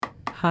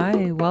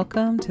Hi,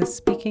 welcome to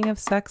Speaking of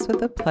Sex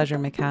with the Pleasure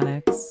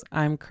Mechanics.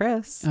 I'm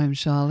Chris. I'm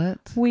Charlotte.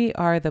 We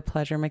are the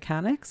Pleasure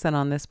Mechanics, and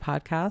on this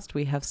podcast,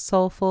 we have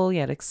soulful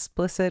yet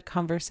explicit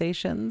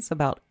conversations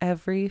about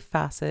every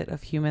facet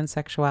of human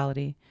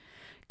sexuality.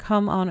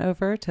 Come on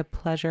over to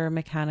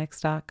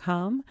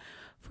pleasuremechanics.com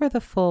for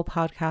the full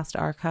podcast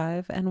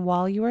archive, and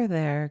while you are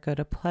there, go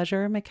to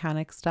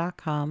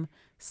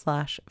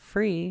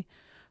pleasuremechanics.com/free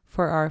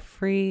for our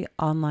free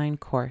online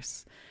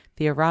course,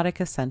 The Erotic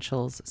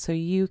Essentials, so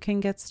you can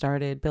get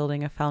started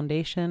building a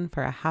foundation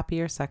for a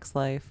happier sex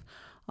life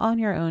on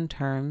your own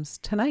terms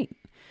tonight.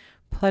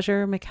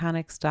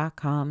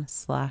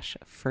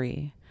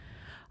 pleasuremechanics.com/free.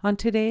 On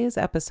today's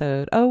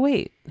episode,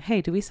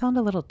 hey, do we sound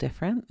a little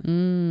different?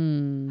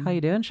 How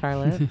you doing,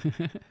 Charlotte?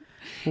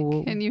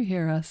 Can you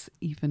hear us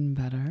even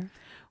better?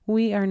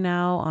 We are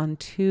now on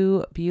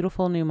 2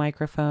 beautiful new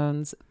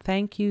microphones.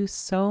 Thank you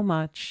so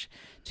much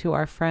to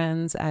our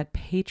friends at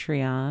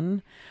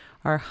Patreon,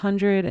 our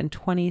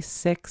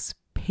 126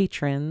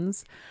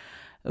 patrons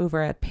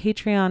over at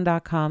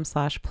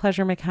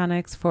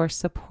patreon.com/pleasuremechanics for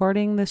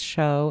supporting this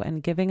show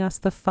and giving us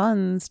the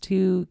funds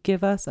to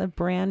give us a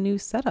brand new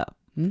setup.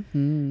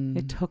 Mm-hmm.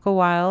 It took a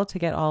while to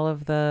get all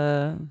of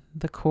the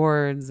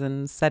chords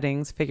and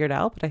settings figured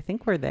out, but I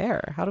think we're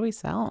there. How do we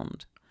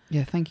sound?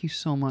 Yeah, thank you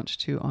so much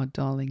to our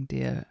darling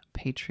dear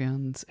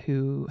Patreons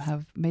who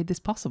have made this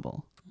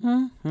possible.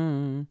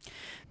 Mm-hmm.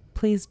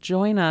 Please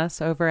join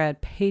us over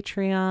at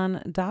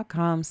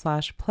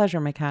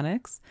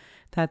patreon.com/pleasuremechanics.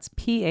 That's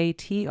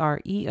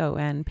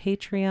Patreon,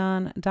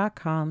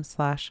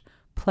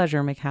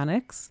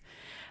 patreon.com/pleasuremechanics.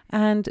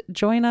 And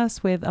join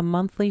us with a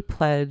monthly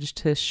pledge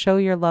to show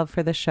your love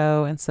for the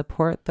show and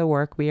support the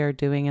work we are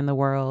doing in the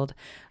world.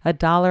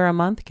 $1 a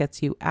month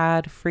gets you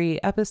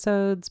ad-free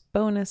episodes,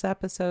 bonus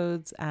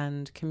episodes,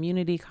 and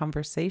community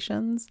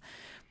conversations.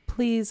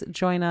 Please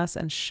join us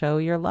and show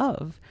your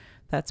love.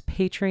 That's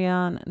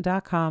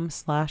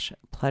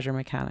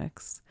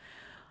patreon.com/pleasuremechanics.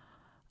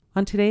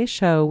 On today's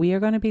show, we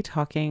are going to be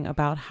talking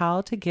about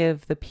how to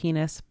give the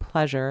penis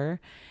pleasure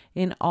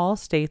in all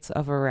states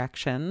of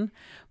erection.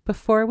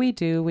 Before we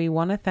do, we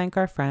want to thank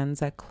our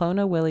friends at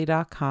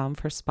cloneawilly.com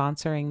for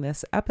sponsoring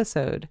this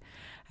episode.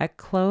 At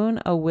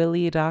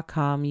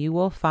cloneawilly.com, you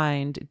will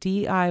find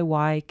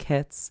DIY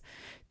kits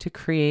to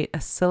create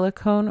a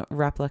silicone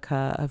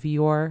replica of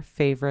your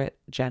favorite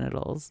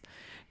genitals.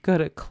 Go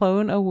to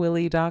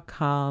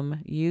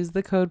cloneawilly.com, use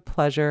the code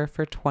PLEASURE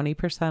for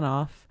 20%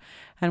 off,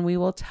 and we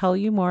will tell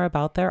you more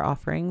about their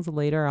offerings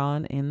later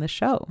on in the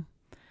show.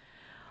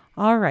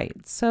 All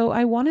right, so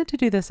I wanted to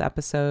do this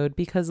episode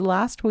because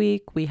last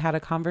week we had a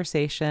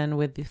conversation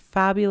with the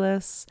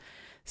fabulous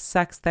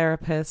sex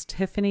therapist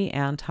Tiffany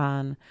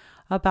Anton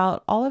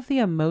about all of the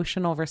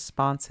emotional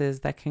responses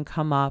that can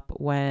come up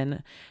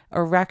when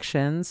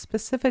erections,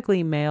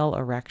 specifically male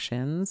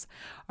erections,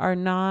 are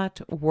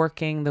not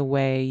working the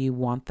way you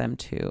want them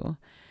to.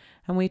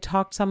 And we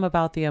talked some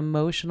about the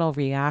emotional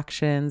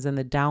reactions and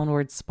the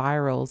downward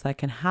spirals that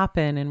can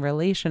happen in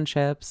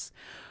relationships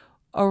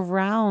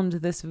around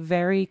this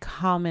very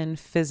common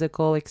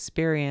physical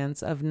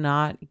experience of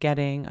not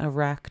getting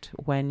erect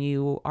when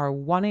you are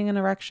wanting an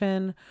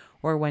erection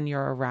or when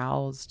you're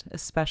aroused,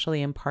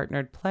 especially in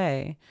partnered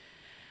play.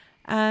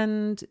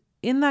 And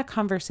in that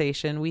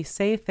conversation, we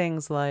say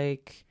things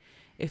like,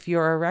 if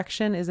your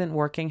erection isn't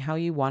working how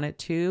you want it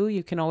to,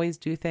 you can always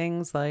do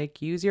things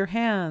like use your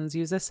hands,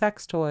 use a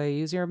sex toy,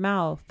 use your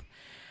mouth.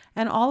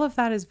 And all of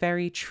that is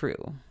very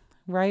true,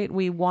 right?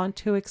 We want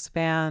to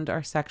expand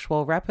our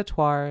sexual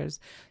repertoires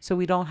so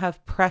we don't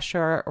have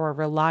pressure or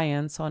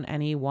reliance on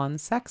any one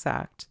sex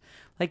act,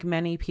 like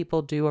many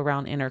people do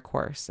around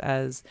intercourse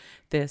as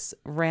this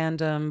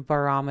random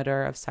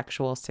barometer of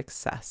sexual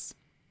success.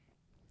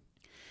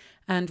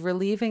 And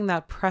relieving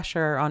that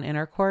pressure on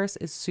intercourse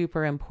is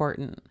super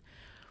important.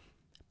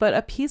 But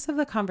a piece of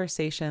the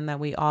conversation that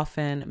we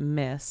often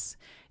miss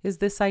is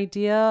this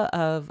idea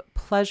of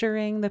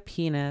pleasuring the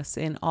penis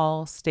in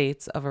all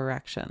states of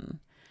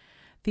erection.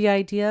 The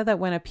idea that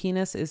when a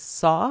penis is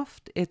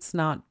soft, it's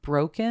not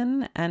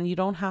broken and you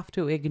don't have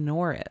to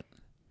ignore it.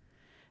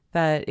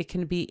 That it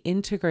can be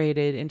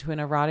integrated into an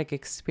erotic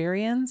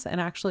experience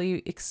and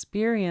actually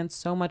experience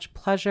so much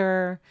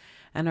pleasure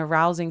and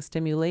arousing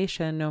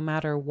stimulation no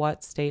matter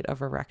what state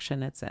of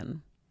erection it's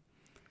in.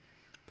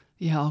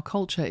 Yeah, our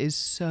culture is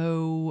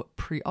so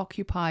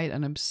preoccupied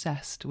and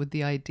obsessed with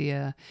the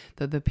idea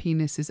that the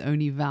penis is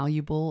only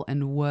valuable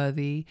and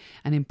worthy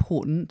and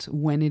important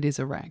when it is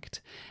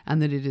erect,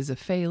 and that it is a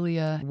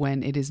failure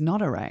when it is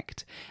not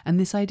erect. And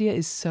this idea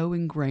is so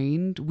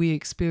ingrained, we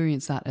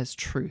experience that as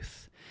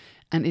truth.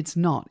 And it's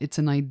not, it's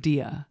an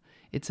idea.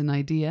 It's an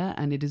idea,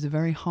 and it is a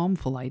very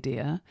harmful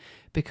idea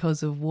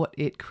because of what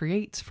it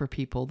creates for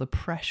people, the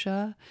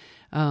pressure,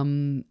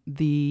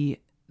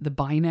 the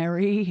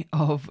binary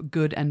of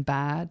good and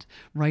bad,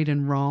 right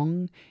and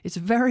wrong. It's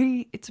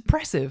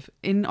oppressive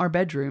in our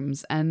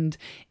bedrooms, and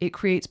it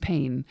creates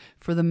pain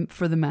for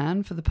the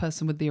man, for the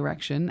person with the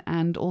erection,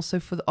 and also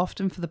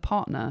often for the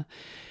partner,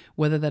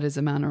 whether that is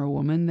a man or a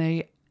woman.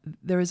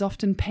 there is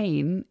often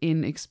pain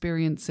in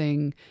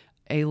experiencing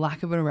a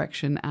lack of an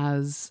erection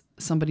as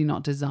somebody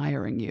not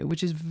desiring you,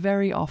 which is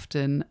very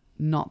often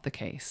not the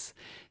case.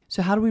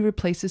 So how do we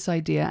replace this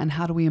idea, and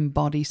how do we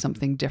embody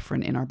something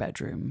different in our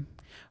bedroom?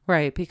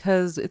 Right,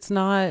 because it's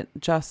not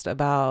just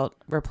about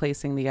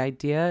replacing the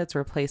idea, it's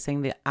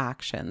replacing the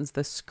actions,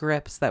 the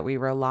scripts that we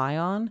rely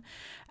on.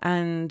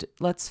 And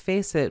let's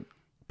face it,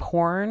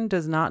 porn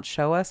does not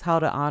show us how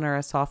to honor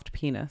a soft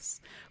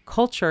penis.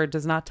 Culture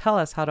does not tell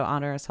us how to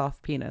honor a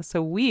soft penis.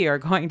 So we are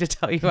going to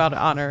tell you how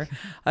to honor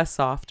a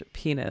soft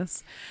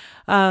penis.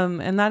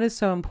 And that is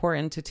so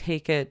important to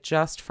take it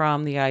just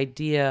from the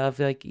idea of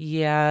like,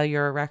 yeah,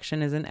 your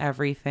erection isn't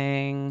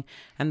everything,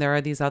 and there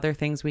are these other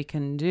things we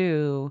can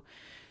do,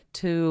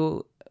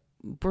 to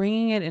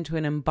bringing it into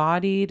an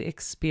embodied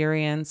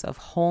experience of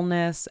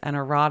wholeness and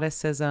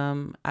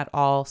eroticism at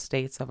all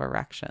states of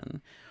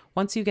erection.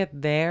 Once you get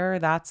there,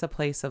 that's a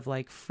place of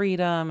like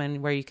freedom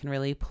and where you can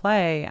really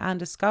play and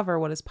discover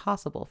what is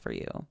possible for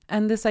you.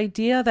 And this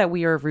idea that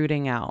we are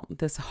rooting out,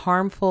 this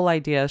harmful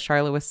idea,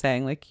 Charlotte was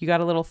saying, like you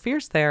got a little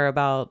fierce there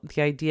about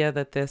the idea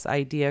that this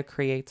idea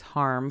creates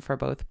harm for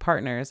both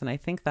partners. And I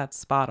think that's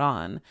spot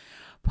on.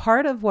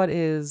 Part of what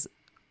is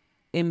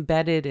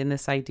embedded in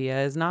this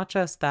idea is not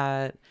just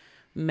that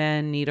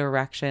men need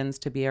erections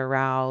to be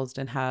aroused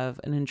and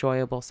have an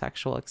enjoyable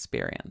sexual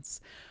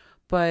experience,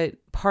 but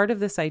part of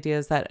this idea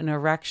is that an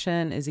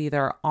erection is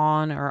either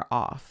on or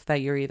off, that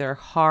you're either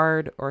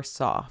hard or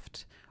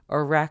soft,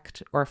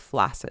 erect or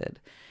flaccid.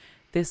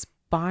 This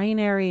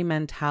binary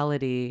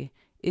mentality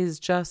is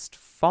just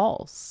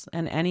false.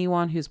 And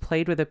anyone who's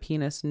played with a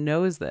penis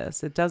knows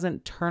this. It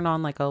doesn't turn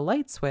on like a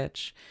light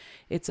switch.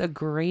 It's a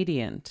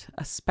gradient,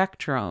 a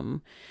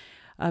spectrum.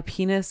 A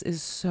penis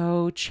is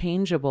so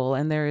changeable,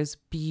 and there is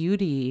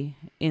beauty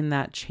in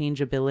that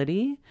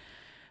changeability.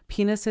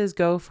 Penises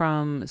go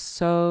from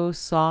so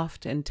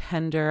soft and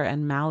tender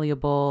and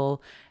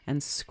malleable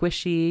and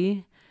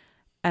squishy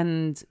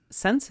and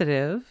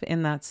sensitive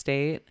in that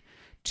state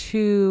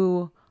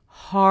to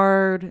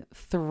hard,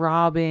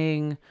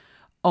 throbbing,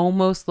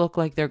 almost look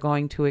like they're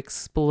going to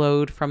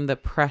explode from the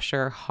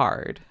pressure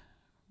hard,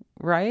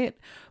 right?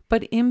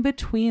 But in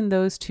between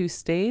those two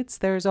states,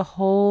 there's a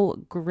whole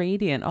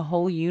gradient, a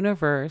whole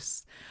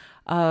universe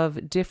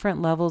of different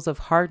levels of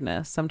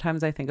hardness.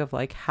 Sometimes I think of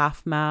like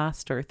half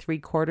mast or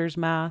 3/4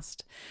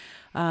 mast.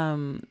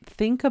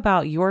 Think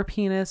about your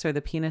penis or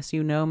the penis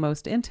you know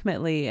most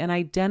intimately and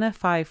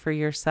identify for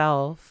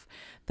yourself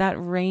that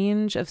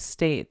range of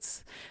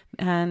states.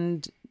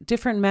 And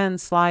different men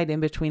slide in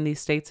between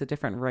these states at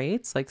different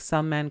rates. Like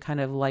some men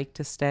kind of like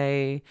to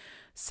stay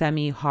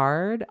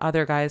semi-hard.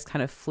 Other guys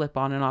kind of flip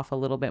on and off a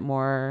little bit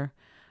more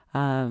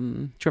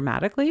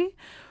dramatically.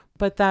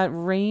 But that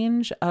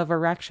range of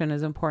erection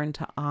is important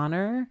to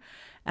honor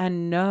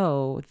and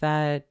know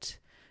that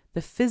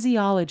the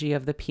physiology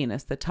of the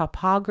penis, the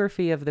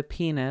topography of the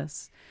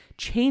penis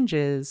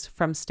changes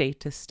from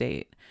state to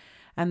state.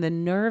 And the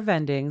nerve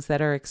endings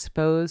that are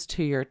exposed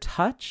to your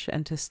touch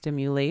and to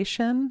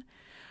stimulation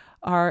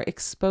are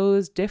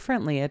exposed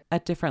differently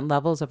at different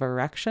levels of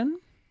erection.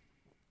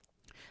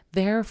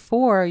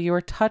 Therefore,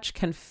 your touch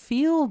can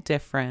feel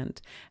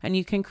different and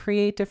you can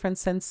create different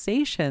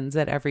sensations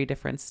at every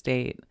different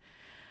state.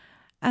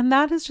 And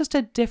that is just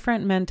a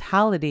different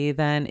mentality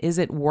than, is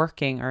it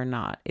working or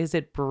not? Is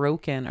it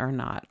broken or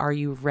not? Are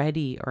you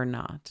ready or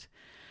not?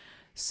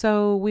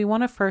 So we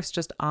want to first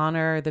just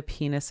honor the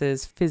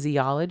penis's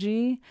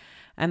physiology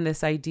and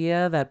this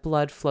idea that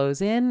blood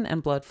flows in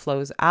and blood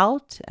flows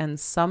out. And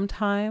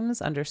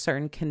sometimes under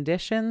certain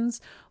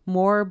conditions,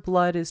 more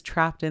blood is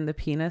trapped in the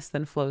penis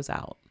than flows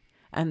out.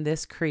 And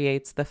this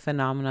creates the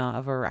phenomena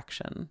of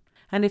erection.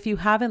 And if you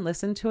haven't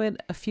listened to it,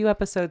 a few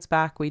episodes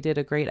back, we did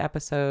a great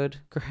episode,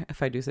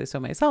 if I do say so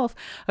myself,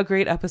 a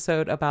great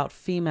episode about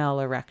female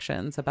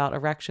erections, about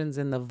erections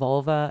in the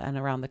vulva and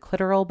around the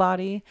clitoral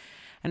body.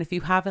 And if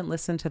you haven't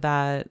listened to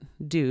that,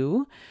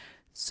 do.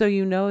 So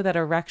you know that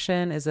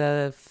erection is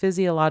a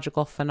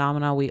physiological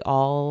phenomena we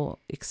all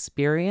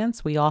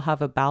experience. We all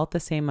have about the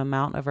same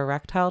amount of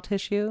erectile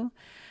tissue.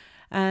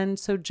 And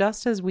so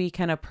just as we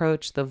can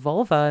approach the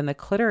vulva and the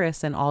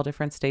clitoris in all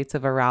different states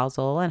of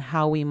arousal and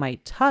how we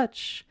might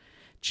touch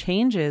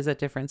changes at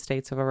different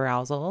states of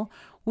arousal,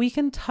 we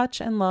can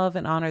touch and love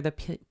and honor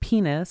the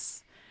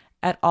penis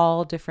at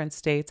all different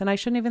states. And I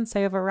shouldn't even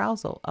say of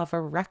arousal, of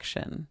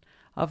erection.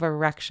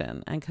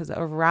 And because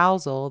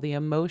arousal, the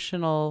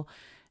emotional,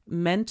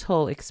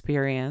 mental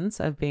experience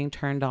of being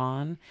turned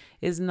on,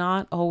 is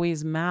not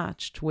always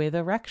matched with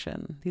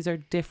erection. These are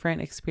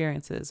different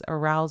experiences.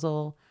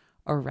 Arousal,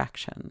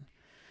 erection.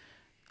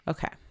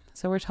 Okay,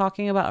 so we're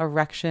talking about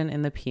erection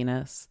in the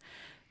penis.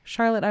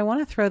 Charlotte, I want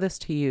to throw this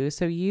to you.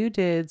 So you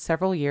did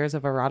several years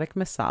of erotic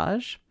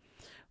massage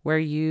where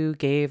you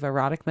gave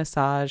erotic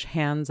massage,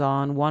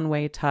 hands-on,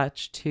 one-way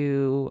touch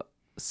to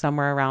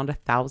somewhere around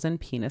 1,000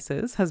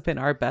 penises has been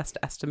our best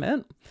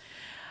estimate.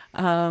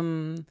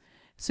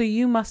 So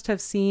you must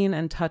have seen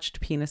and touched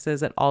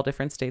penises at all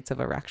different states of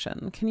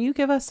erection. Can you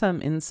give us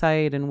some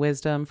insight and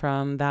wisdom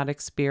from that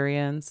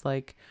experience?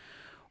 Like,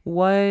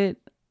 What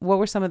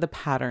were some of the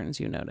patterns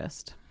you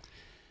noticed?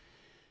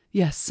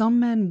 Yes, some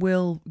men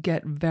will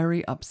get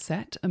very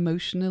upset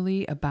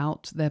emotionally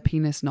about their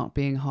penis not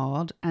being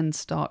hard and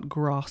start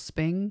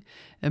grasping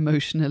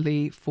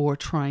emotionally for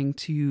trying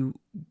to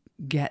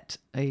get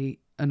an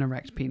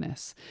erect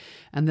penis.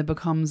 And there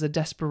becomes a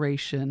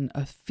desperation,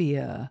 a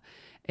fear,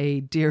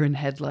 a deer in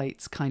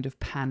headlights kind of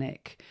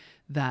panic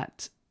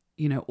that,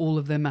 all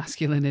of their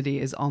masculinity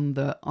is on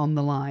the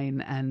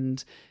line,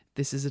 and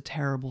this is a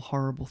terrible,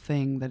 horrible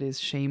thing that is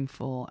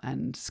shameful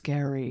and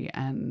scary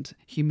and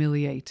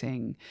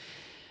humiliating,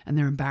 and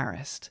they're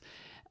embarrassed.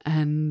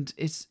 And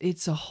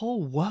it's a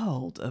whole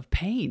world of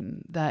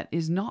pain that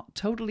is not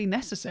totally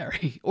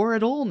necessary or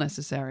at all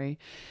necessary.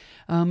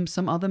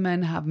 Some other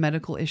men have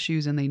medical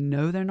issues and they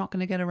know they're not going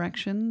to get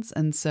erections.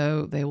 And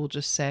so they will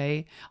just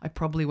say, I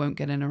probably won't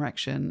get an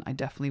erection. I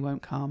definitely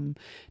won't come.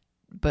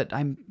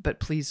 But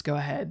please go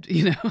ahead.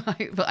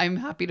 I'm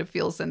happy to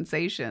feel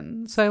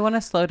sensations. So I want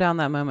to slow down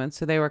that moment.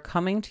 So they were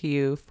coming to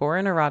you for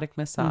an erotic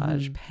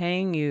massage, Mm-hmm.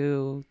 paying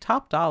you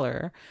top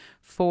dollar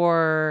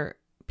for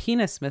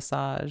penis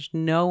massage,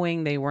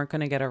 knowing they weren't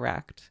going to get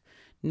erect,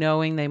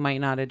 knowing they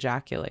might not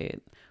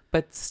ejaculate,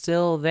 but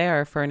still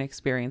there for an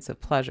experience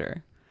of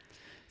pleasure.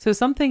 So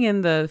something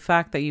in the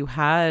fact that you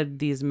had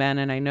these men,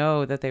 and I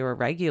know that they were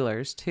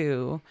regulars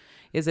too,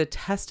 is a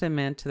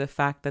testament to the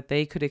fact that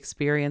they could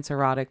experience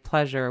erotic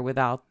pleasure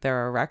without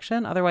their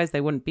erection. Otherwise,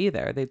 they wouldn't be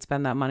there. They'd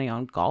spend that money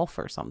on golf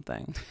or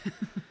something.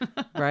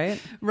 Right?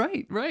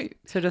 Right.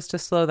 So just to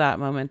slow that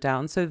moment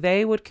down. So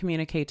they would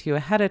communicate to you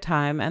ahead of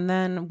time. And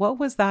then what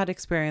was that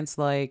experience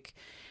like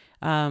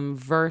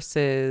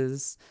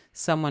versus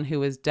someone who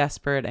was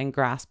desperate and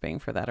grasping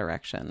for that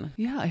erection?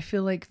 Yeah, I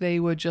feel like they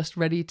were just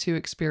ready to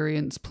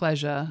experience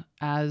pleasure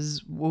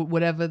as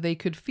whatever they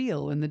could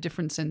feel and the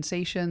different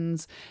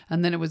sensations.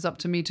 And then it was up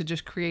to me to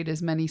just create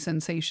as many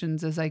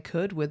sensations as I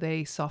could with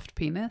a soft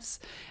penis.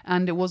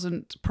 And it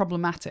wasn't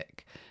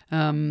problematic.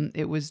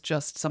 It was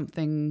just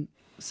something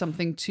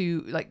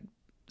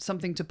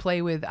to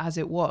play with as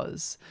it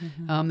was.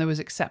 Mm-hmm. There was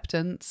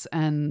acceptance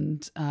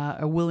and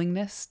a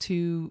willingness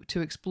to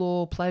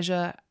explore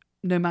pleasure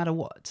no matter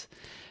what.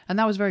 And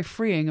that was very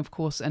freeing, of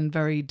course, and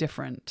very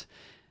different.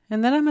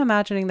 And then I'm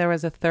imagining there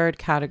was a third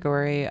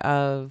category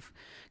of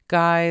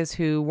guys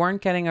who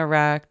weren't getting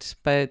erect,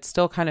 but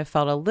still kind of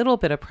felt a little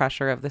bit of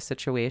pressure of the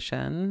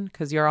situation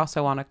because you're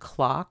also on a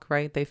clock,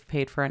 right? They've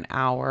paid for an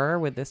hour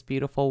with this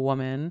beautiful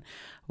woman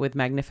with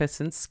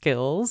magnificent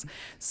skills.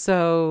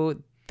 So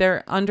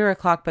they're under a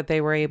clock, but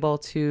they were able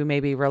to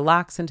maybe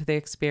relax into the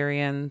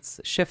experience,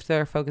 shift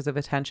their focus of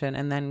attention,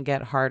 and then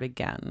get hard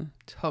again.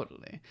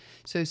 Totally.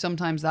 So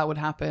sometimes that would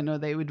happen, or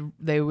they would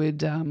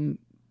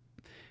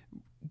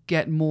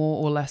get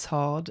more or less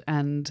hard,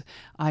 and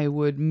I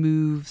would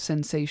move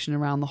sensation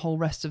around the whole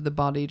rest of the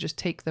body, just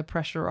take the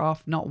pressure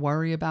off, not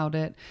worry about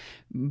it,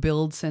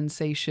 build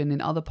sensation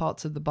in other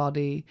parts of the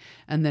body,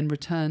 and then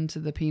return to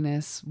the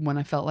penis when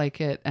I felt like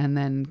it, and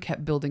then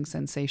kept building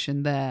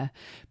sensation there.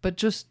 But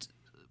just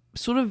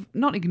sort of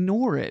not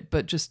ignore it,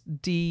 but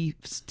just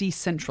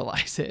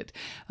decentralize it,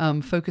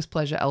 focus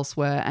pleasure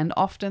elsewhere. And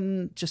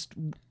often just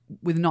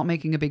with not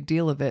making a big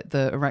deal of it,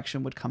 the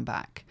erection would come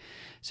back.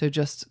 So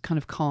just kind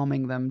of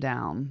calming them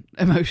down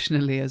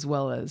emotionally as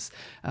well as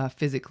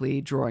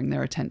physically, drawing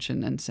their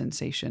attention and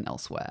sensation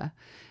elsewhere.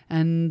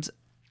 And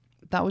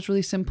that was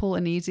really simple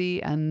and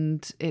easy,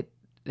 and it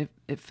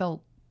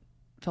felt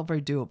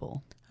very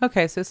doable.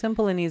 Okay, so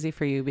simple and easy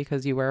for you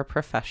because you were a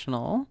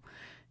professional.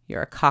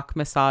 You're a cock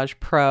massage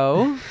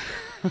pro.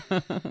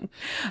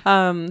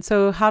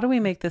 So how do we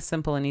make this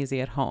simple and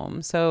easy at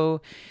home?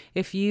 So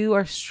if you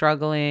are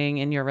struggling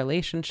in your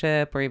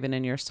relationship or even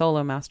in your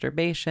solo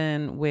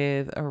masturbation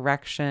with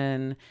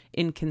erection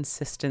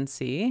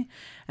inconsistency,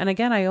 and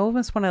again, I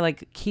almost want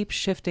to keep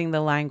shifting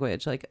the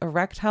language.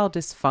 Erectile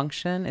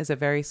dysfunction is a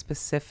very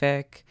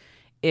specific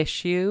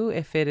issue.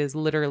 If it is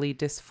literally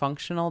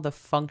dysfunctional, the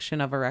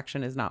function of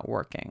erection is not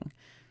working.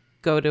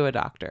 Go to a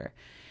doctor.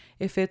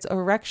 If it's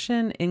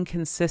erection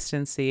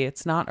inconsistency,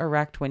 it's not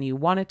erect when you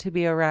want it to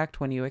be erect,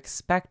 when you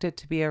expect it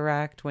to be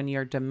erect, when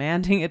you're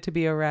demanding it to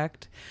be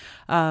erect.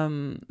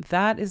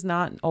 That is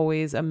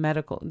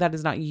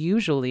not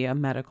usually a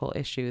medical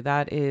issue.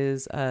 That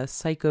is a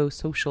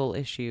psychosocial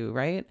issue,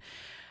 right?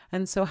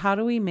 And so how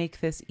do we make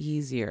this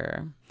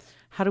easier?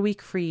 How do we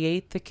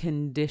create the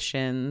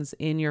conditions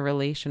in your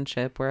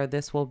relationship where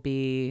this will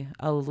be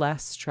a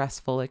less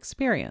stressful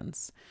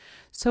experience?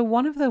 So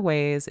one of the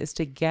ways is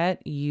to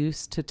get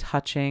used to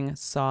touching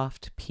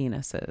soft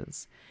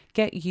penises.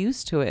 Get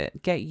used to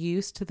it. Get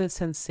used to the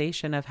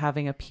sensation of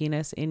having a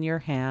penis in your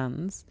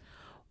hands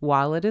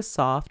while it is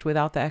soft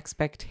without the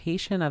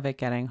expectation of it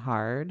getting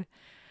hard,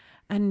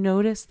 and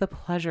notice the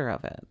pleasure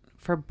of it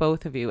for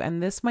both of you.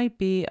 And this might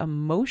be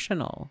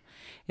emotional.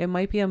 It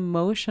might be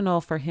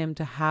emotional for him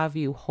to have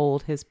you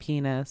hold his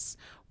penis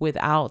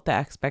without the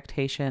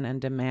expectation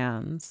and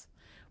demands,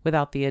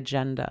 without the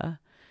agenda.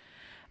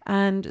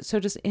 And so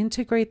just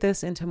integrate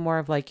this into more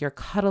of your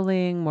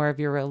cuddling, more of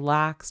your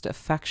relaxed,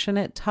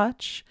 affectionate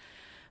touch.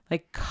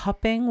 Like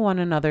cupping one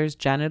another's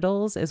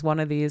genitals is one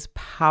of these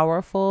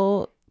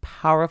powerful,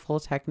 powerful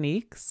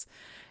techniques.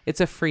 It's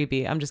a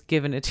freebie. I'm just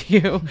giving it to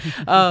you.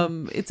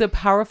 It's a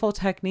powerful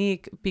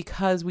technique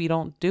because we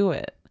don't do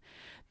it.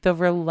 The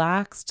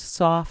relaxed,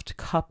 soft,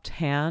 cupped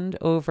hand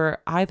over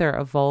either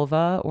a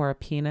vulva or a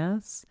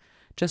penis,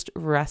 just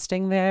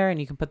resting there, and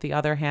you can put the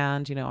other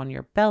hand, on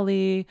your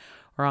belly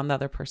or on the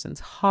other person's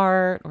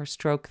heart or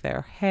stroke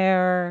their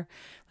hair.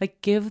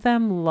 Like give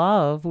them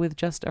love with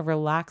just a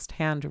relaxed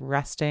hand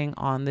resting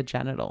on the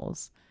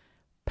genitals.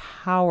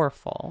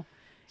 Powerful,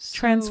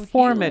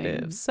 transformative,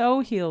 healing.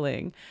 so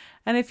healing.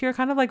 And if you're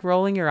kind of like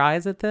rolling your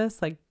eyes at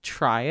this, like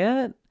try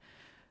it.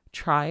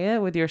 Try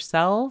it with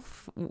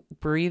yourself,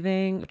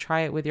 breathing,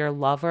 try it with your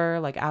lover.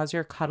 Like as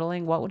you're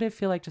cuddling, what would it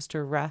feel like just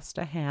to rest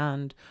a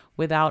hand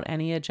without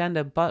any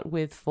agenda, but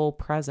with full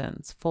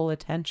presence, full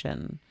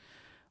attention,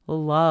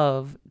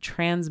 love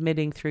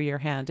transmitting through your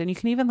hand? And you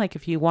can even, like,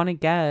 if you want to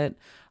get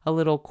a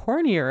little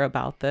cornier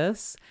about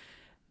this,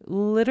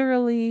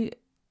 literally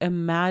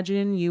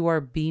imagine you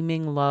are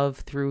beaming love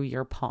through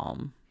your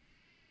palm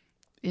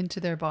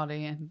into their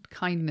body, and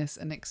kindness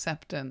and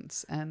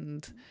acceptance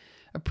and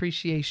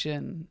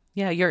appreciation.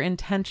 Yeah, your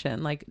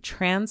intention, like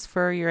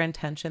transfer your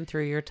intention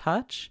through your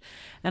touch.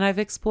 And I'm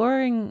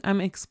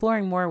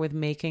exploring more with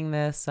making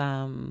this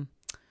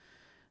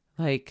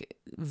like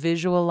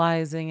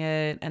visualizing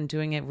it and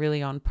doing it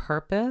really on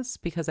purpose,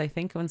 because I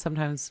think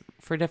sometimes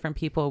for different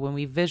people, when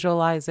we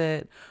visualize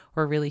it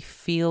or really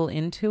feel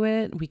into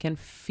it, we can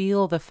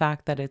feel the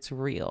fact that it's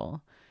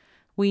real.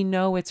 We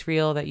know it's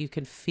real, that you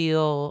can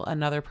feel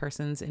another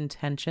person's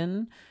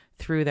intention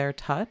through their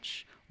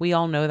touch. We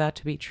all know that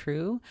to be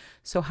true.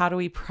 So how do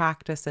we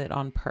practice it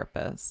on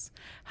purpose?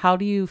 How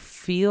do you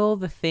feel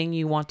the thing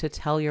you want to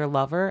tell your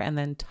lover and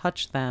then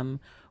touch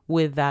them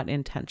with that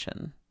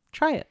intention?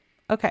 Try it.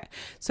 Okay.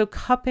 So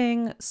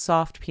cupping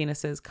soft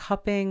penises,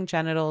 cupping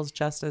genitals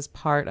just as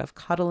part of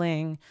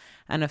cuddling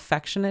and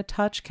affectionate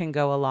touch can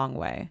go a long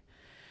way.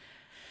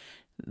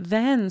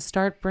 Then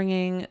start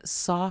bringing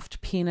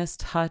soft penis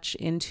touch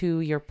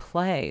into your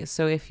play.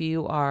 So if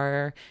you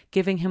are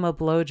giving him a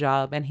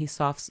blowjob and he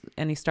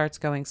starts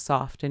going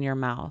soft in your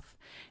mouth,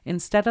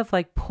 instead of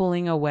like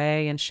pulling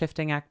away and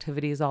shifting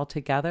activities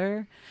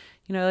altogether,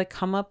 like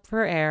come up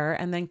for air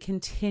and then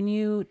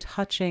continue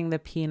touching the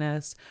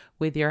penis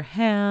with your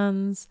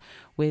hands,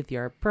 with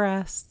your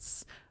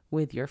breasts,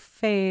 with your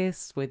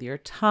face, with your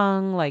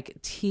tongue. Like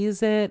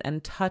tease it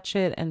and touch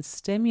it and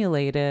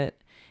stimulate it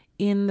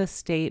in the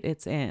state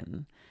it's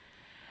in.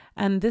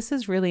 And this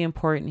is really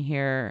important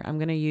here. I'm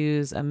going to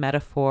use a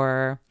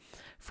metaphor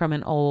from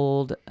an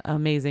old,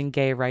 amazing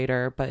gay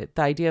writer, but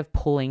the idea of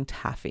pulling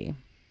taffy,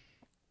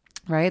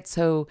 right?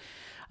 So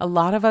a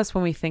lot of us,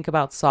 when we think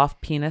about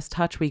soft penis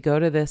touch, we go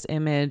to this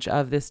image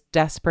of this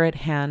desperate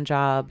hand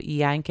job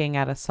yanking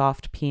at a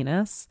soft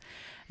penis.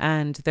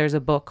 And there's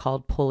a book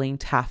called Pulling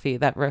Taffy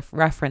that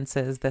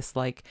references this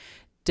like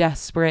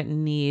desperate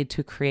need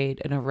to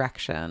create an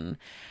erection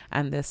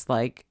and this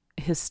like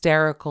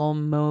hysterical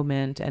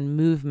moment and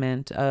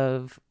movement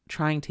of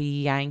trying to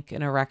yank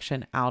an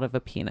erection out of a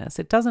penis.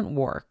 It doesn't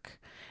work.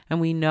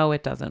 And we know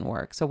it doesn't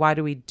work. So why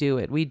do we do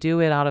it? We do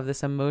it out of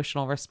this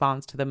emotional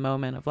response to the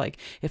moment of like,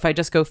 if I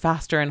just go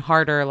faster and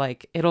harder,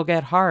 like it'll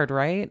get hard,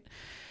 right?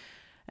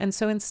 And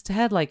so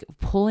instead, like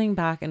pulling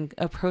back and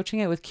approaching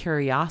it with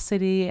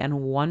curiosity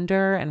and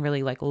wonder and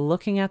really like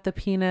looking at the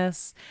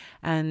penis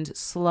and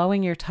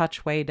slowing your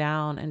touch way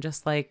down and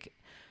just like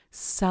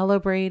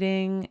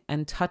celebrating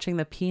and touching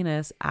the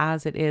penis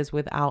as it is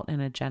without an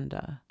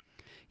agenda.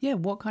 Yeah,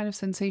 what kind of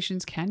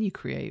sensations can you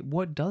create?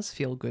 What does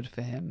feel good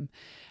for him?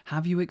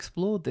 Have you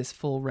explored this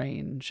full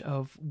range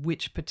of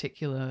which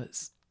particular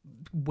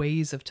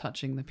ways of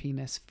touching the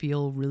penis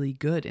feel really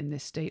good in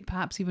this state,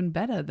 perhaps even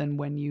better than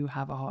when you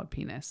have a hard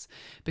penis?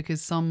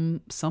 Because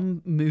some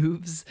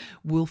moves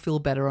will feel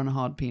better on a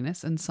hard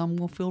penis and some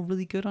will feel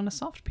really good on a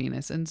soft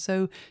penis. And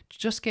so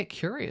just get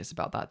curious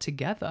about that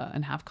together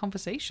and have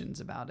conversations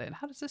about it.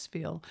 How does this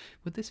feel?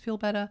 Would this feel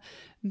better?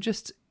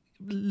 Just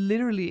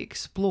literally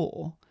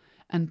explore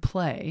and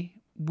play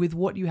with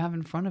what you have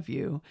in front of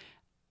you.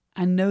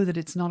 And know that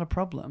it's not a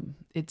problem.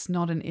 It's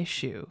not an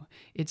issue.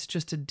 It's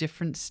just a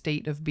different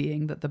state of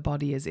being that the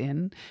body is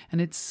in. And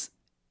it's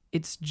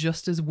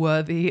just as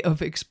worthy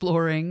of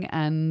exploring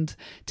and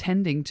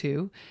tending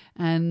to.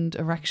 And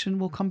erection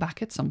will come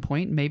back at some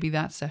point. Maybe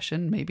that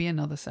session, maybe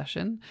another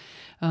session.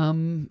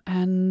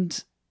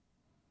 And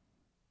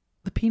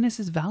the penis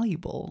is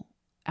valuable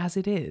as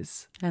it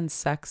is. And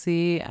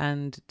sexy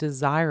and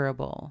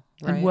desirable.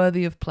 Right? And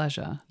worthy of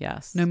pleasure.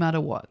 Yes. No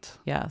matter what.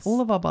 Yes. All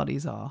of our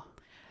bodies are.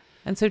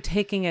 And so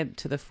taking it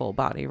to the full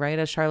body, right?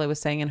 As Charlotte was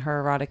saying in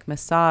her erotic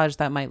massage,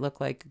 that might look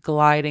like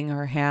gliding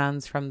her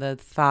hands from the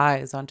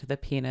thighs onto the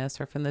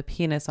penis or from the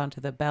penis onto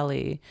the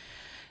belly.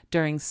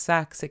 During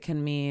sex, it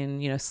can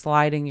mean,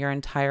 sliding your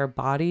entire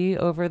body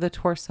over the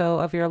torso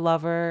of your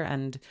lover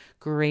and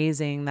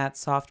grazing that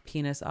soft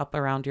penis up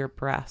around your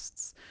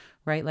breasts,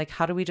 right? Like,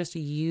 how do we just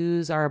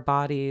use our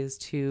bodies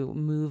to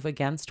move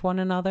against one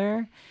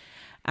another?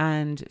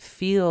 and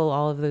feel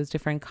all of those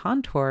different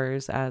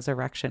contours as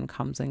erection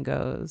comes and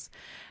goes.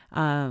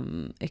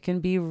 It can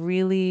be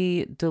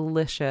really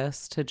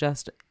delicious to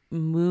just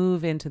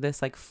move into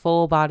this like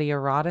full body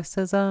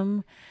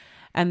eroticism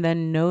and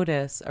then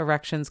notice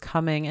erections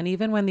coming. And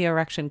even when the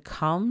erection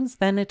comes,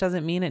 then it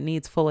doesn't mean it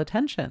needs full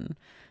attention.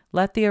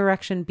 Let the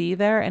erection be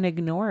there and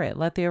ignore it.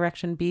 Let the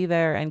erection be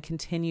there and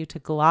continue to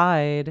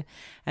glide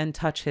and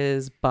touch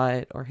his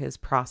butt or his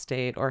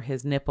prostate or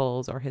his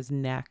nipples or his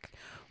neck,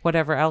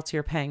 whatever else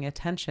you're paying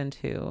attention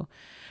to.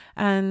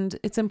 And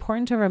it's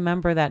important to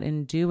remember that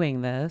in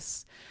doing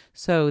this,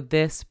 so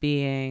this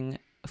being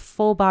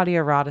full body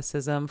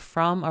eroticism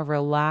from a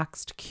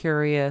relaxed,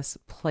 curious,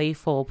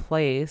 playful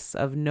place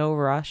of no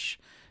rush,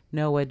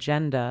 no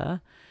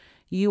agenda,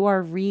 you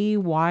are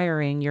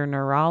rewiring your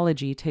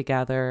neurology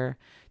together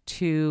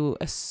to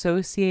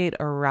associate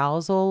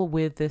arousal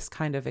with this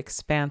kind of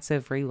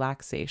expansive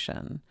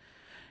relaxation.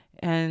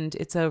 And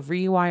it's a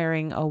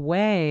rewiring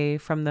away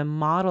from the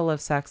model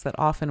of sex that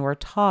often we're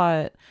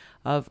taught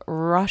of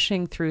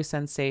rushing through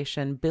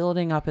sensation,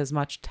 building up as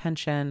much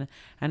tension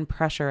and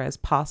pressure as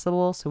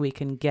possible so we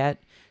can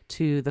get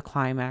to the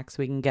climax,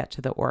 we can get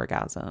to the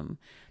orgasm.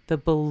 The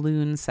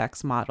balloon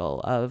sex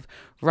model of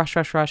rush,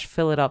 rush, rush,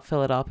 fill it up,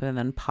 and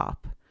then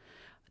pop.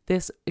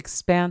 This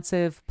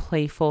expansive,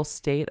 playful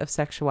state of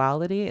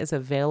sexuality is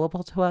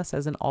available to us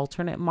as an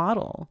alternate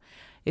model.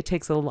 It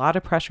takes a lot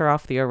of pressure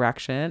off the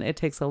erection. It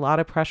takes a lot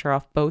of pressure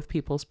off both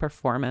people's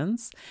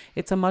performance.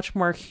 It's a much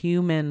more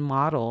human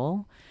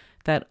model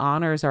that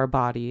honors our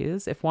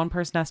bodies. If one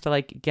person has to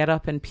like get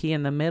up and pee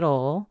in the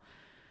middle,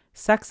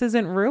 sex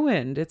isn't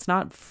ruined. It's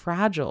not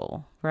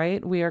fragile,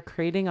 right? We are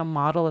creating a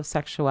model of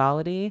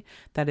sexuality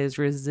that is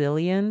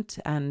resilient,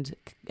 and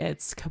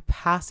its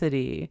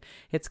capacity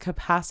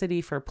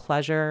for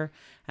pleasure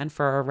and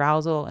for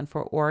arousal and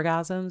for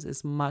orgasms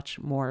is much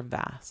more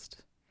vast.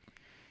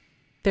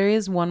 There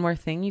is one more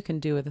thing you can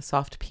do with a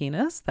soft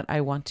penis that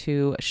I want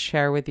to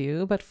share with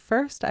you. But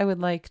first, I would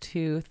like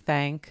to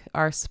thank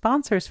our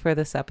sponsors for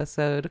this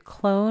episode,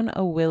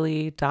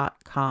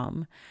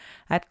 cloneawilly.com.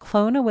 At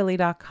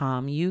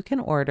cloneawilly.com, you can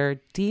order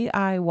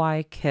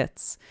DIY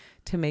kits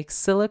to make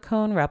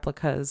silicone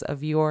replicas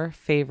of your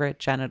favorite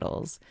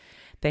genitals.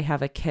 They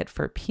have a kit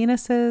for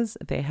penises,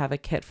 they have a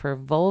kit for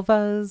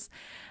vulvas,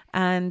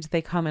 and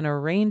they come in a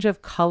range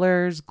of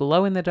colors,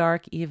 glow in the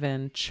dark,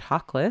 even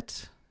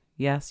chocolate.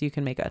 Yes, you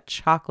can make a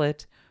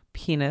chocolate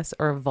penis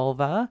or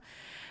vulva.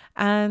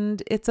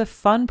 And it's a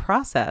fun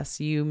process.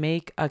 You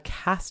make a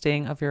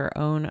casting of your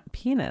own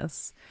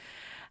penis.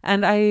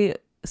 And I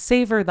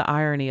savor the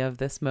irony of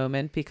this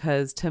moment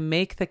because to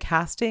make the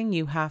casting,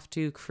 you have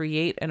to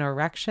create an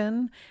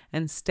erection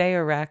and stay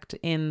erect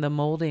in the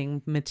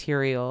molding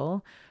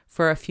material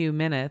for a few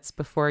minutes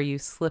before you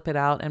slip it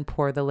out and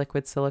pour the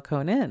liquid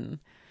silicone in.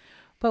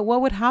 But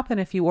what would happen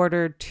if you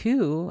ordered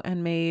two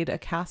and made a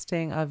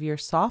casting of your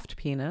soft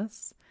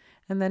penis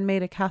and then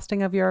made a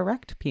casting of your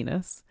erect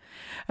penis?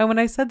 And when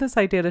I said this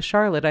idea to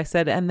Charlotte, I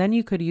said, and then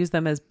you could use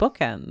them as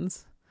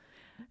bookends.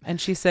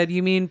 And she said,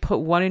 you mean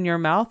put one in your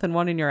mouth and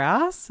one in your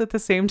ass at the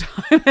same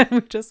time? And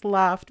we just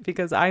laughed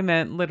because I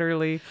meant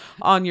literally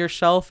on your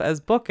shelf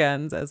as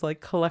bookends, as like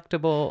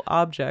collectible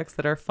objects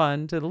that are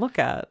fun to look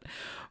at.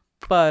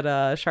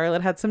 But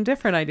Charlotte had some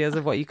different ideas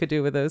of what you could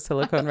do with those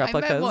silicone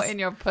replicas. I meant what in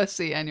your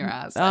pussy and your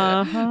ass.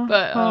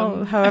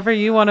 But however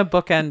you want to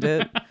bookend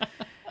it.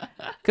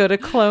 Go to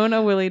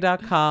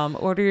cloneawilly.com,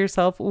 order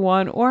yourself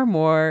one or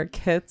more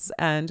kits,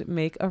 and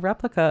make a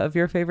replica of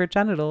your favorite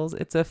genitals.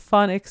 It's a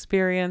fun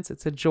experience.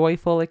 It's a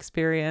joyful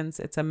experience.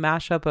 It's a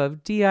mashup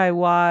of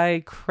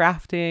DIY,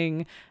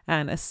 crafting,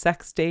 and a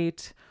sex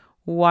date.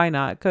 Why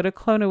not? Go to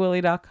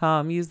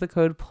cloneawilly.com, use the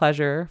code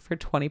PLEASURE for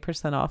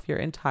 20% off your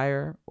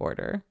entire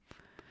order.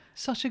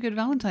 Such a good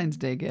Valentine's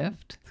Day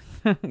gift.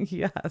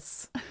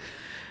 Yes.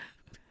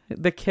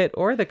 The kit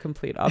or the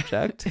complete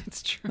object.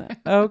 It's true.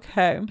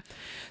 Okay.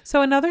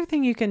 So another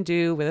thing you can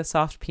do with a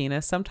soft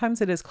penis,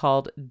 sometimes it is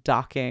called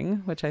docking,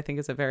 which I think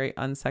is a very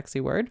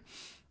unsexy word.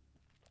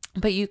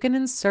 But you can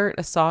insert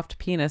a soft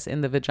penis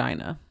in the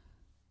vagina,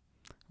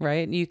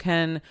 right? You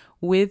can,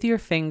 with your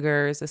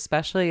fingers,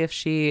 especially if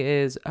she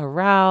is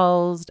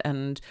aroused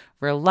and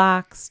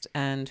relaxed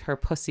and her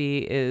pussy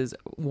is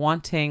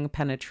wanting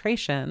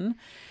penetration,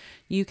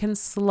 you can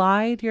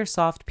slide your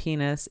soft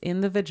penis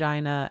in the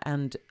vagina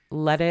and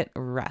let it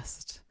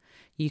rest.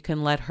 You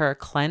can let her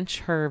clench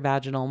her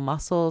vaginal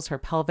muscles, her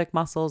pelvic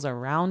muscles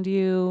around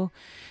you.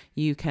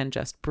 You can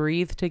just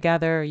breathe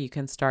together. You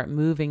can start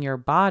moving your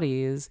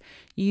bodies.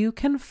 You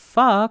can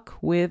fuck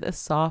with a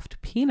soft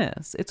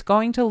penis. It's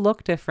going to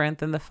look different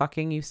than the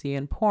fucking you see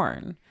in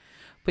porn.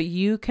 But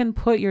you can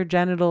put your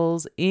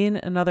genitals in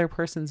another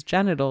person's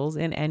genitals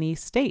in any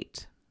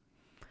state.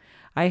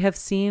 I have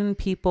seen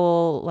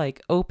people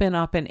like open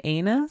up an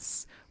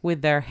anus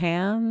with their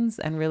hands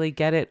and really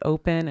get it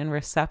open and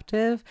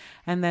receptive,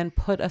 and then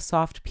put a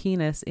soft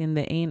penis in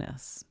the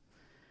anus.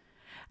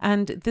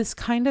 And this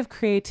kind of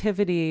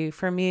creativity,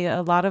 for me,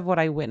 a lot of what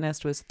I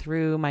witnessed was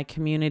through my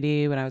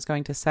community when I was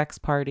going to sex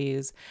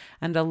parties.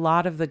 And a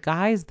lot of the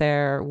guys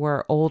there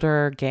were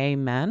older gay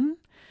men.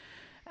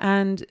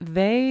 And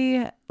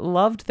they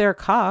loved their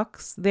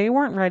cocks. They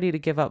weren't ready to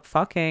give up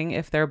fucking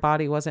if their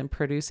body wasn't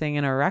producing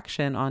an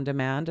erection on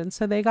demand. And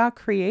so they got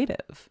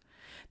creative.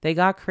 They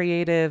got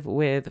creative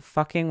with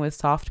fucking with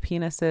soft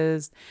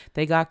penises.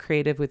 They got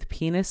creative with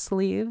penis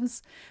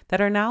sleeves that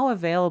are now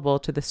available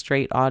to the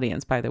straight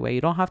audience, by the way.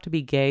 You don't have to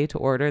be gay to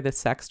order the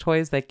sex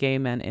toys that gay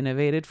men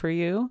innovated for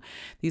you.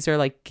 These are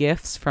like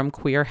gifts from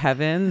queer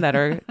heaven that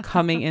are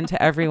coming into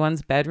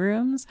everyone's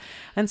bedrooms.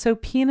 And so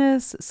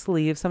penis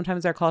sleeves,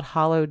 sometimes they're called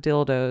hollow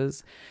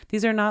dildos.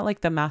 These are not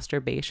like the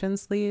masturbation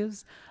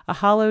sleeves. A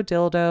hollow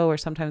dildo, or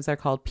sometimes they're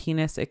called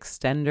penis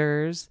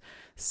extenders.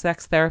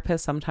 Sex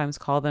therapists sometimes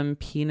call them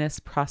penis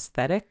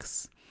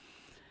prosthetics,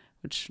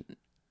 which,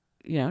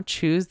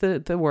 choose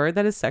the word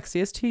that is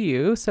sexiest to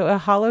you. So a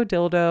hollow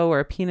dildo or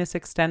a penis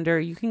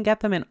extender, you can get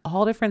them in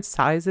all different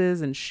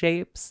sizes and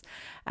shapes.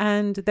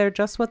 And they're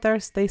just what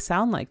they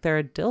sound like. They're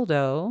a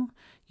dildo.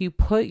 You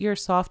put your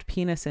soft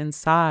penis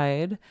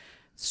inside,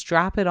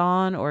 strap it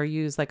on, or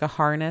use like a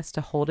harness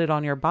to hold it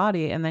on your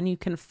body, and then you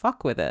can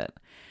fuck with it.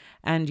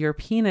 And your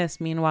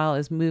penis, meanwhile,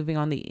 is moving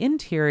on the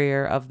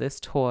interior of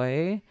this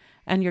toy,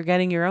 and you're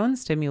getting your own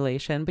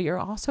stimulation, but you're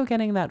also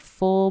getting that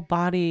full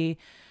body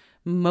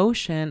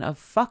motion of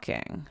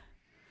fucking,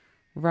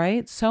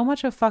 right? So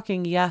much of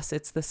fucking, yes,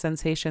 it's the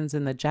sensations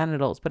in the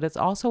genitals, but it's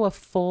also a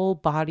full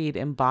bodied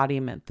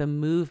embodiment, the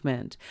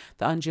movement,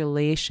 the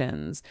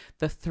undulations,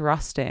 the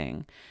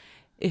thrusting.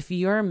 If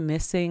you're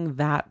missing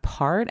that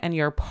part and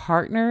your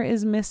partner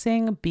is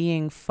missing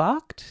being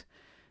fucked,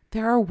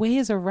 there are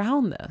ways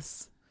around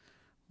this.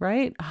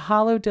 Right? A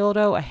hollow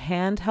dildo, a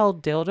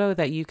handheld dildo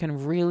that you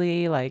can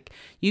really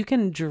you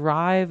can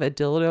drive a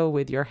dildo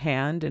with your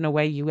hand in a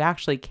way you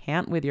actually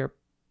can't with your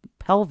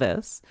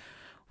pelvis,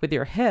 with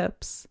your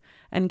hips,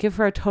 and give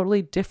her a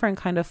totally different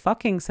kind of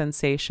fucking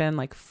sensation,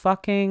 like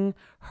fucking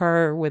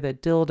her with a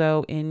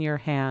dildo in your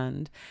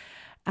hand.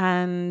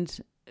 And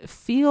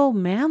feel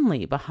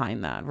manly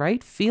behind that,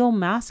 right? Feel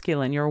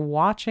masculine. You're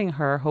watching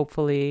her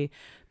hopefully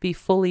be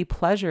fully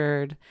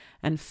pleasured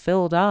and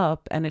filled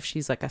up. And if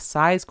she's like a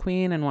size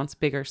queen and wants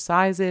bigger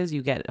sizes,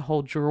 you get a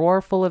whole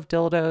drawer full of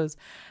dildos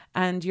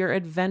and your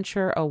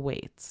adventure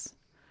awaits,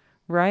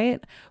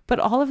 right? But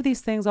all of these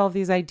things, all of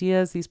these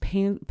ideas, these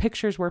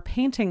pictures we're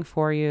painting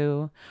for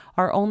you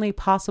are only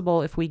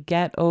possible if we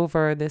get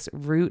over this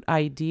root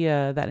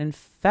idea that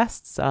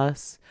infests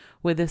us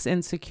with this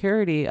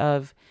insecurity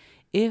of,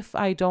 if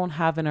I don't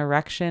have an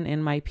erection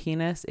in my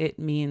penis, it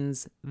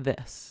means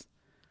this.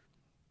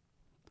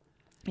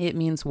 It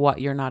means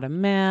what? You're not a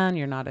man.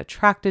 You're not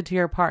attracted to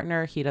your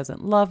partner. He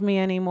doesn't love me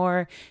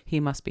anymore. He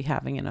must be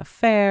having an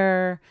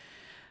affair.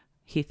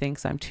 He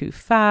thinks I'm too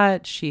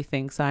fat. She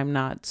thinks I'm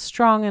not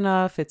strong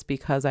enough. It's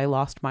because I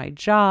lost my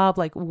job.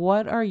 Like,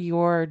 what are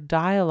your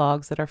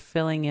dialogues that are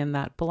filling in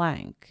that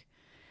blank?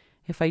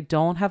 If I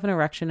don't have an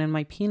erection in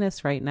my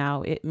penis right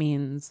now, it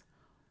means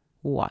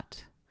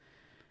what?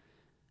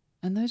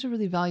 And those are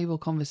really valuable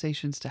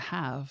conversations to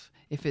have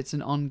if it's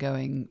an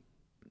ongoing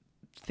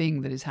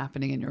thing that is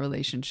happening in your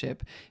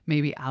relationship,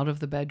 maybe out of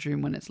the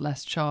bedroom when it's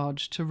less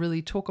charged, to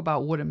really talk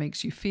about what it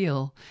makes you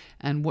feel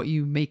and what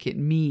you make it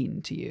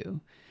mean to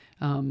you.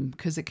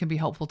 Because it can be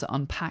helpful to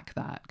unpack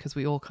that, because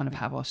we all kind of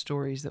have our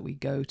stories that we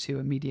go to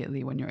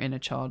immediately when you're in a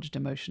charged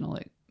emotional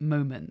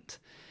moment,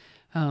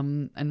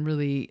 and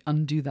really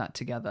undo that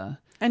together.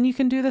 And you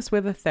can do this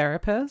with a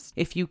therapist.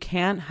 If you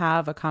can't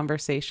have a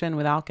conversation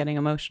without getting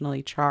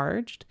emotionally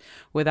charged,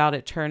 without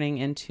it turning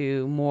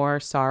into more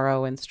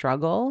sorrow and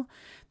struggle,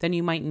 then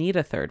you might need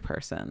a third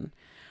person.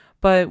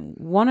 But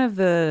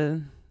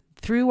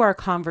through our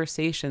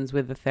conversations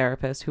with the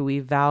therapist, who we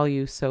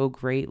value so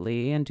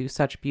greatly and do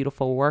such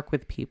beautiful work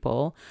with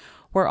people,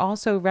 we're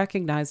also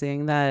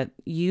recognizing that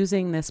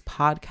using this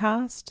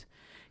podcast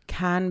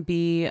can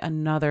be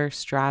another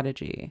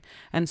strategy.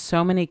 And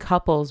so many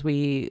couples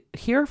we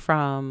hear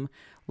from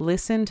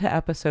listen to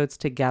episodes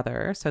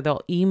together. So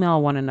they'll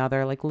email one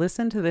another, like,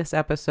 listen to this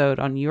episode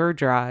on your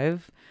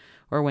drive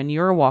or when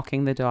you're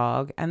walking the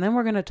dog, and then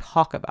we're going to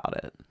talk about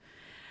it.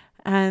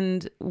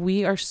 And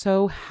we are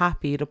so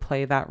happy to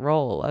play that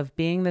role of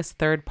being this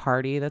third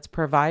party that's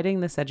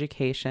providing this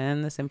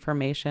education, this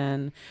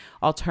information,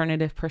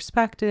 alternative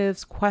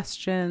perspectives,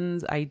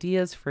 questions,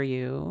 ideas for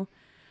you.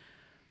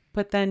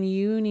 But then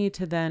you need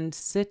to then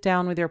sit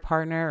down with your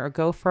partner or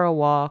go for a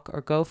walk or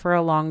go for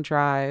a long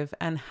drive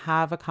and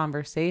have a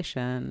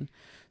conversation.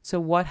 So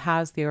what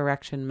has the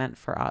erection meant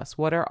for us?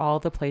 What are all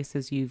the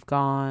places you've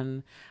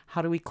gone?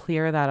 How do we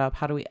clear that up?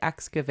 How do we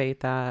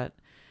excavate that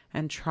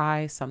and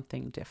try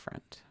something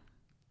different?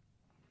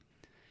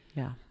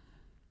 Yeah.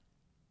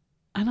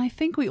 And I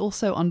think we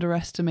also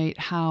underestimate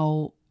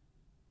how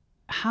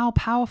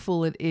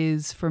powerful it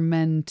is for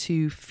men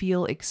to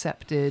feel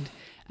accepted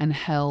and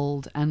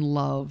held and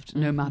loved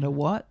no matter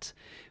what.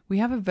 We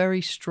have a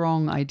very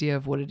strong idea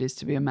of what it is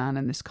to be a man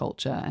in this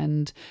culture.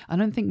 And I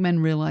don't think men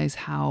realize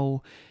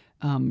how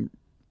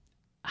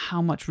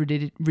how much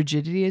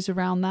rigidity is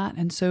around that.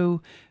 And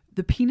so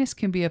the penis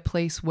can be a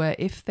place where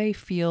if they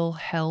feel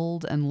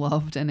held and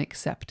loved and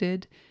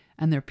accepted,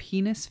 and their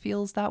penis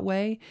feels that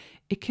way,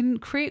 it can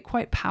create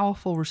quite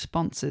powerful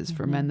responses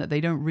for men that they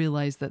don't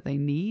realize that they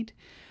need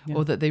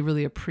or that they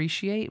really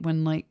appreciate.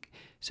 When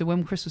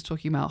Chris was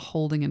talking about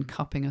holding and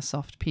cupping a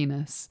soft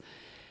penis,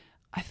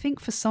 I think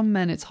for some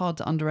men it's hard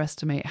to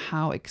underestimate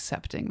how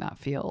accepting that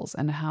feels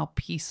and how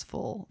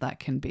peaceful that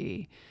can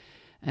be,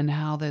 and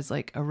how there's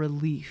like a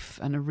relief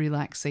and a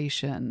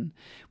relaxation.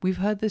 We've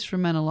heard this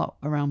from men a lot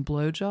around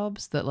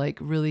blowjobs, that like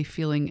really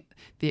feeling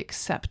the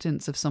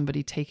acceptance of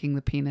somebody taking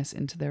the penis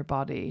into their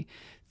body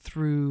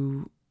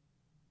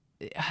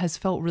has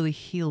felt really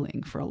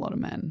healing for a lot of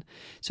men.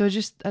 So I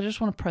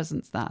just want to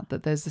presence that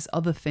there's this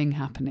other thing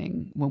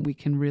happening when we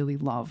can really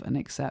love and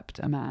accept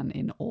a man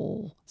in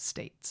all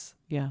states.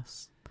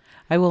 Yes.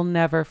 I will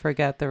never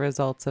forget the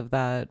results of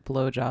that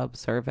blowjob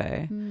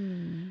survey.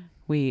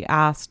 We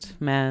asked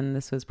men,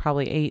 this was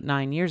probably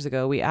 8-9 years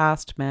ago, we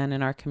asked men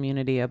in our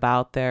community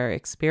about their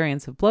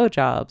experience of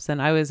blowjobs,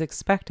 and I was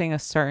expecting a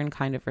certain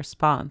kind of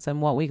response.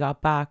 And what we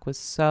got back was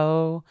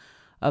so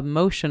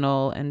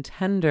emotional and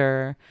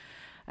tender.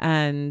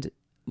 And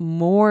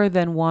more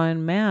than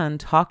one man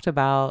talked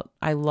about,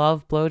 I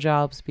love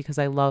blowjobs because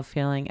I love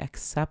feeling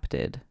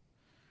accepted.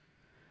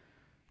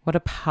 What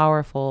a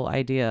powerful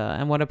idea,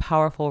 and what a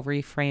powerful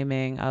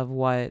reframing of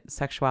what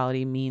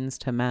sexuality means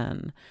to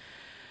men.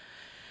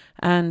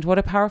 And what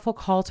a powerful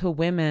call to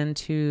women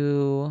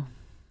to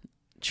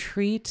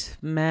treat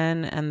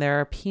men and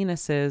their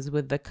penises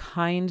with the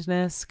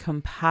kindness,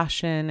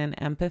 compassion, and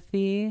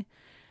empathy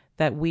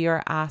that we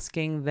are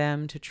asking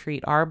them to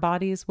treat our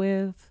bodies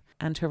with,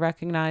 and to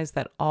recognize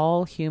that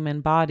all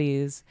human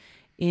bodies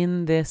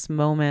in this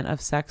moment of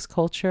sex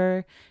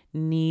culture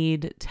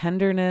need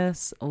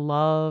tenderness,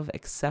 love,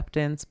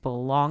 acceptance,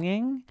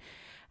 belonging.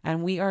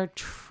 And we are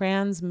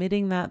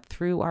transmitting that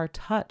through our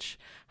touch,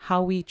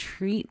 how we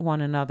treat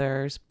one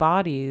another's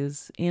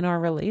bodies in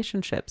our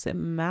relationships. It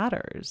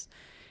matters.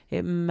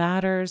 It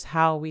matters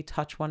how we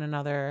touch one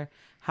another,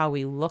 how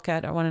we look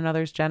at one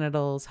another's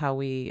genitals, how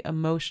we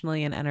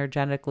emotionally and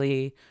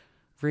energetically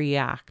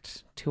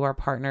react to our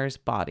partner's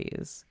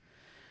bodies.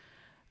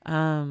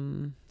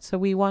 So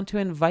we want to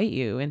invite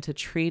you into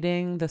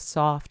treating the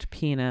soft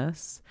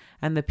penis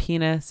and the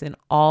penis in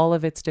all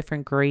of its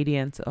different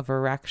gradients of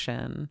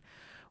erection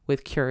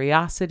with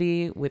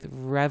curiosity, with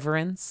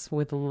reverence,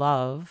 with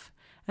love,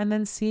 and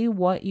then see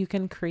what you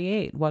can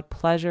create, what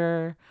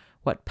pleasure,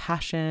 what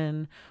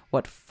passion,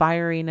 what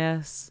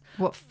fieriness,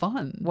 what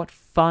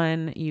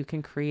fun you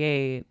can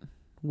create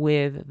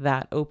with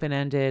that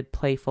open-ended,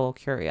 playful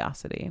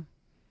curiosity.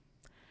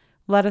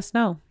 Let us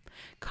know.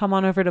 Come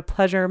on over to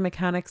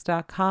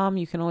pleasuremechanics.com.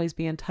 You can always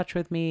be in touch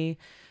with me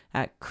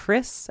at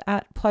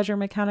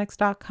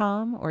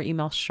chris@pleasuremechanics.com or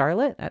email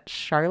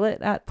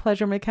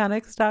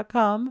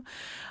charlotte@pleasuremechanics.com.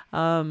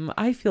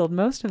 I field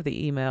most of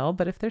the email,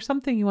 but if there's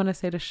something you want to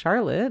say to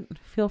Charlotte,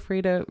 feel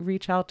free to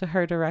reach out to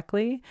her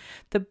directly.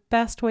 The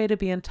best way to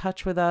be in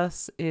touch with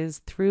us is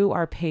through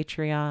our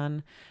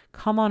Patreon.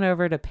 Come on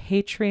over to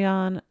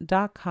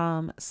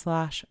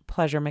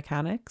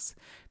patreon.com/pleasuremechanics,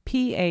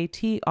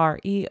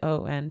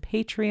 Patreon,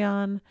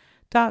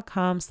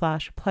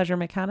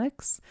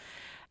 patreon.com/pleasuremechanics.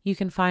 You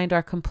can find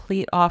our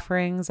complete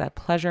offerings at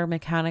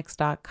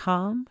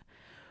pleasuremechanics.com,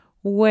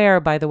 where,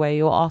 by the way,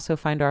 you'll also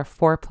find our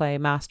foreplay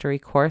mastery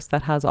course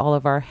that has all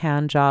of our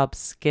hand job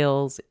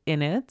skills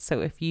in it.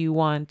 So if you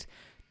want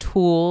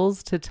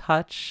tools to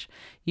touch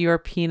your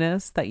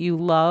penis that you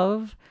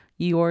love,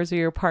 yours or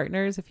your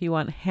partner's, if you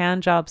want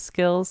hand job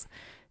skills,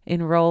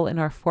 enroll in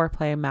our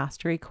foreplay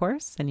mastery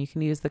course, and you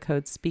can use the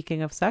code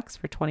Speaking of Sex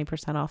for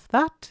 20% off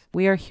that.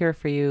 We are here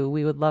for you.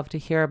 We would love to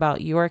hear about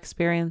your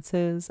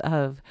experiences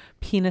of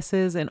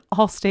penises in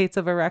all states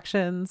of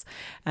erections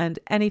and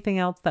anything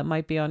else that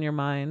might be on your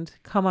mind.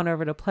 Come on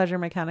over to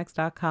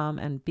pleasuremechanics.com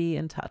and be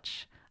in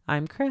touch.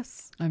 I'm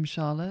Chris. I'm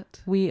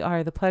Charlotte. We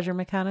are the Pleasure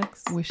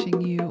Mechanics. Wishing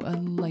you a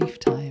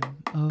lifetime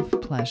of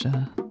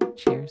pleasure.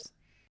 Cheers.